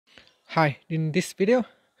Hi, in this video,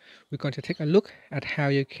 we're going to take a look at how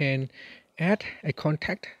you can add a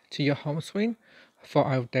contact to your home screen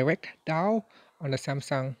for a direct dial on the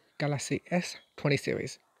Samsung Galaxy S20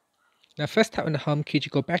 series. Now first tap on the home key to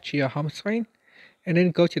go back to your home screen and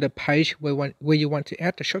then go to the page where you want to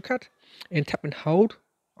add the shortcut and tap and hold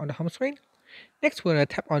on the home screen. Next we're going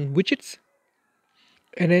to tap on widgets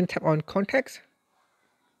and then tap on contacts.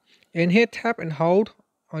 And here tap and hold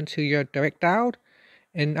onto your direct dial,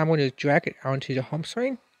 and I'm going to drag it onto the home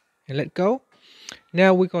screen and let go.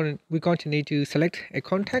 Now we're going to need to select a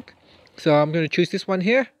contact. So I'm going to choose this one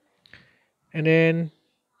here and then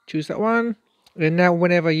choose that one. And now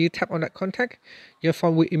whenever you tap on that contact, your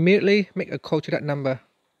phone will immediately make a call to that number.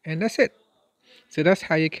 And that's it. So that's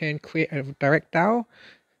how you can create a direct dial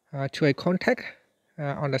to a contact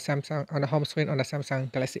on the home screen on the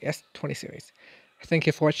Samsung Galaxy S20 series. Thank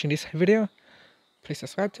you for watching this video. Please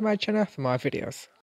subscribe to my channel for more videos.